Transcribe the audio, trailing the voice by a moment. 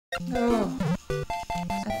Oh,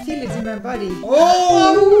 I feel it in my body.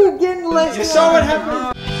 Oh! Again, last You saw what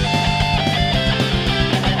happened?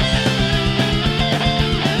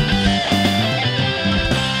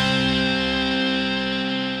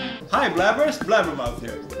 Hi Blabbers, Blabbermouth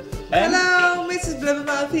here. And hello, Mrs.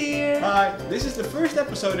 Blabbermouth here. hi, this is the first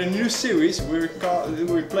episode in a new series. We're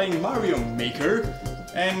playing Mario Maker,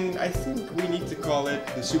 and I think we need to call it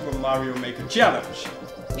the Super Mario Maker Challenge.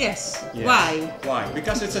 Yes. Yes. Why? Why?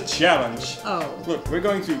 Because it's a challenge. Oh. Look, we're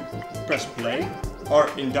going to press play, or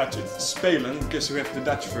in Dutch it's spelen, because we have the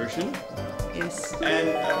Dutch version. Yes. And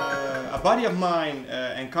a buddy of mine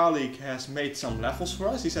and colleague has made some levels for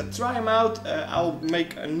us. He said, try them out, I'll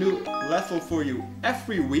make a new level for you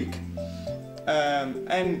every week.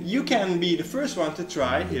 And you can be the first one to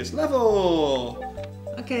try his level.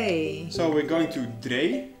 Okay. So we're going to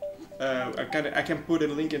Dre. I can put a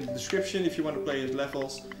link in the description if you want to play his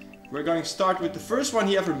levels. We're going to start with the first one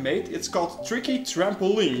he ever made. It's called Tricky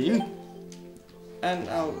Trampoline. And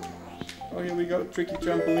oh, here we go, Tricky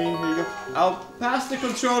Trampoline, here you go. I'll pass the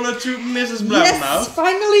controller to Mrs. Blabbermouth. Yes,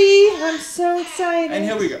 finally! I'm so excited. And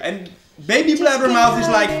here we go. And baby Blabbermouth is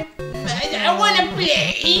like, I wanna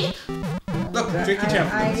play! look, Tricky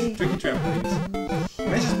Trampolines, Tricky Trampolines.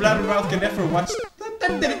 Mrs. Blabbermouth can never watch.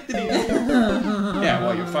 Yeah,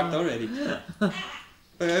 well, you're fucked already.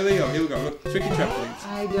 Here we go, look, Tricky Trampolines.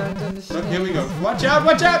 I don't understand. Look, here we go. Watch out,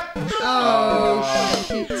 watch out! Oh,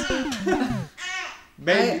 shit.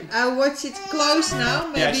 Baby. I watch it close now.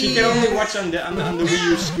 Maybe, Yeah, she can only watch on the Wii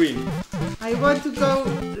U screen. I want to go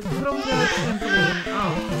from the trampoline.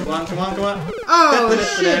 Oh. Come on, come on, come on.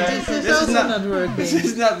 Oh shit, this is also not working. This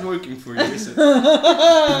is not working for you, is it?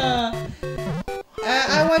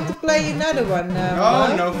 I want to play another one.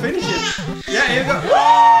 Oh no, finish it. Yeah, here you go.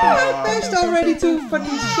 I passed already two funny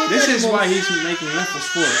shit. This is animals. why he's making levels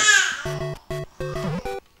for us.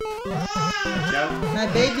 Yeah. My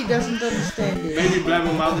baby doesn't understand it. Baby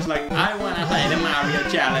Blabbermouth is like, I wanna play the Mario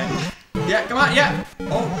challenge. Yeah, come on, yeah.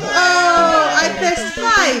 Oh, Oh, I passed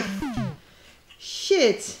 5.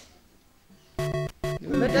 Shit.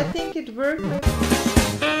 But I think it worked.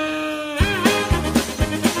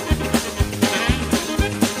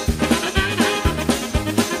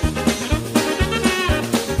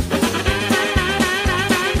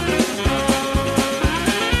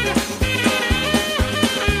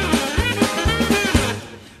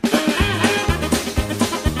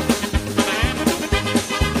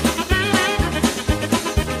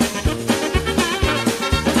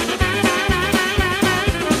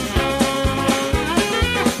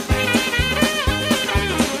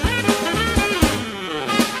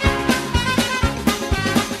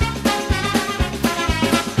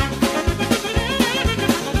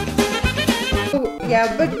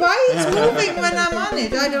 Yeah, but why it's moving when I'm on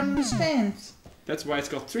it? I don't understand. that's why it's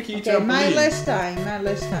called Tricky Okay, Trampoline. my last time.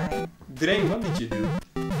 Dre, what did you do?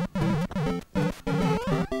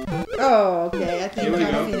 Oh, okay, I think Here we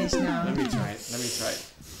go. I'm finished now. Let me try it.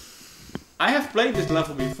 I have played this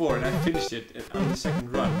level before and I finished it on the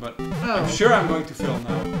second run, but I'm sure I'm going to fail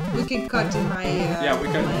now. We can cut in my... Yeah, we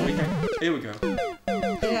can. Here we go.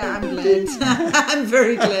 Yeah, I'm glad. I'm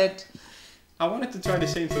very glad. I wanted to try the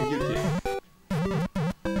same thing you did.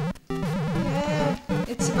 Yeah,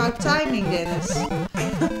 it's about timing, Dennis.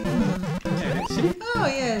 Yeah, see? Oh,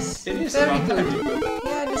 yes. It is very about good. timing.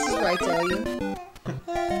 Yeah, this is what I tell you.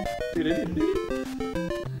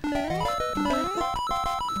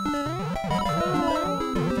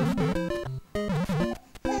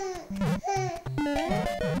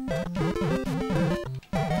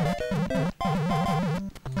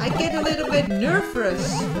 I get a little bit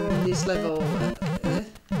nervous from this level.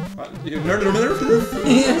 You're nervous?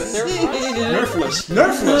 Yes.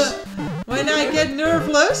 Nerveless. When I get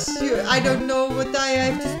nervous, I don't know what I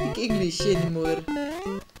have to speak English anymore.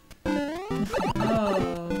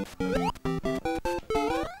 Oh.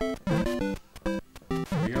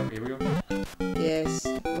 Here we go. Yes.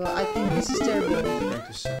 Well, I think this is terrible. Going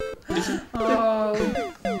to suck. Oh.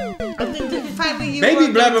 I think that finally you Baby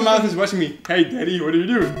are Blabbermouth going is watching me. Hey daddy, what are you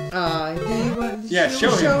doing? to... do you want to Yeah, show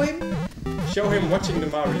him? Show him watching the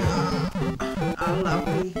Mario. Oh,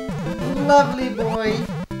 lovely. Lovely boy.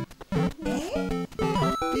 Eh?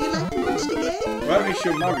 Do you like to watch the game? Where is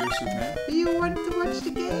your Mario suit, man? Do you want to watch the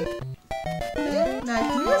game? Yeah?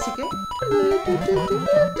 Nice music, eh?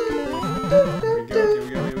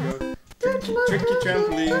 Here we go. Tricky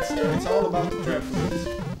trampolines. It's all about the trampolines.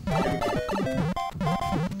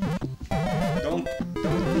 Don't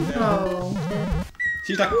do that. Oh.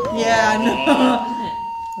 She's like, Yeah, no.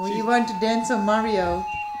 Well, you want to dance on Mario?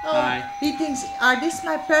 Oh, Hi. he thinks, are these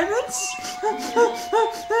my parents?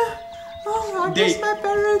 Oh, I They- miss my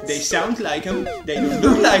parrots. They sound like him. They don't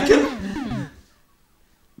look like him.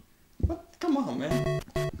 What? Come on, man.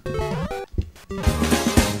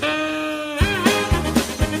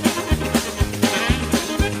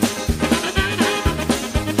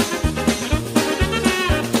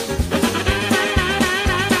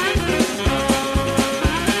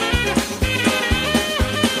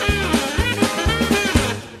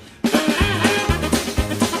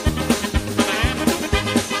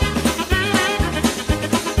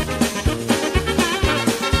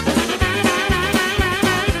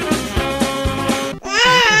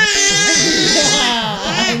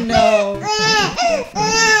 I know.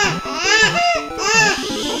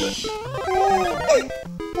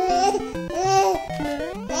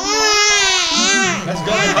 Let's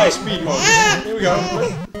go in high speed mode. Here we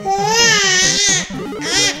go.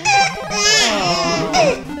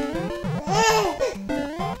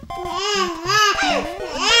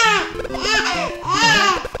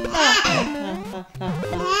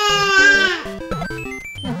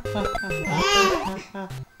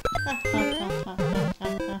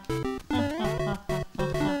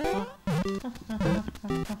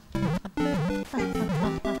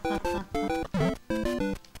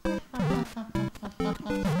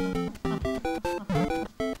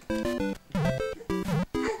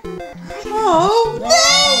 Oh,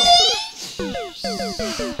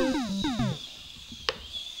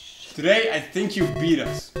 Today I think you beat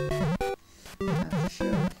us.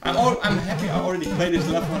 I'm happy I already played this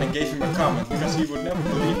level and I gave him a comment because he would never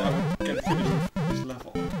believe I would get finish this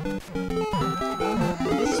level.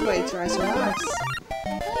 this is why he tries so hard.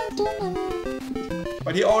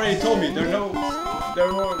 But he already told me there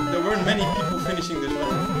weren't many people finishing this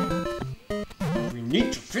level. We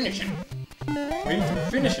need to finish it. We need to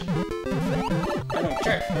finish it. I don't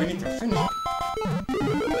care. We need to finish it.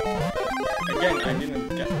 Again, I didn't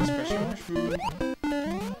get the special mushroom.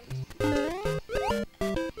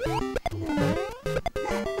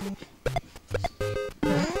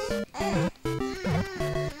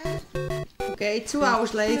 Okay, 2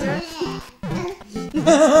 hours later.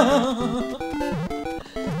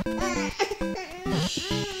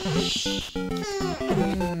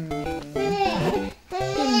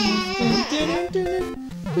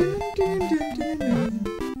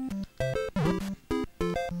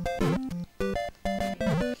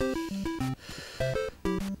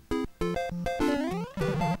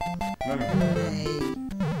 Nee.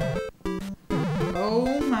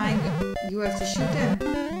 Oh my god. You have to shoot them.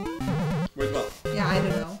 With what? Yeah, I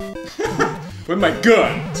don't know. With my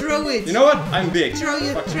gun! Throw it. You know what? I'm big. Throw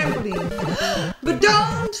your Fuck you. trampoline. But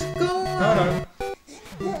don't go on.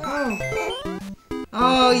 No. Oh.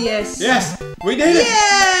 Oh, yes. Yes! We did it!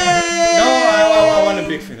 Yay! No, I want a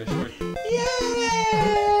big finish. Wait.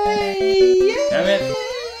 Yay! Damn it.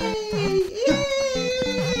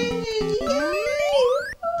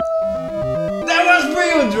 That was for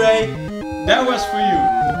you, Dre! That was for you.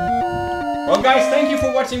 Well guys, thank you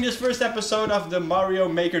for watching this first episode of the Mario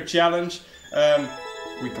Maker Challenge.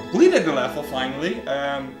 We completed the level finally.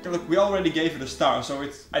 Look, we already gave it a star, so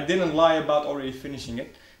I didn't lie about already finishing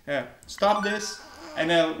it. Stop this, and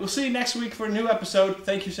we'll see you next week for a new episode.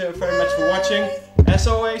 Thank you so very much for watching. As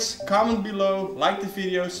always, comment below, like the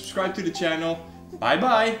video, subscribe to the channel. Bye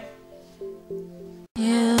bye!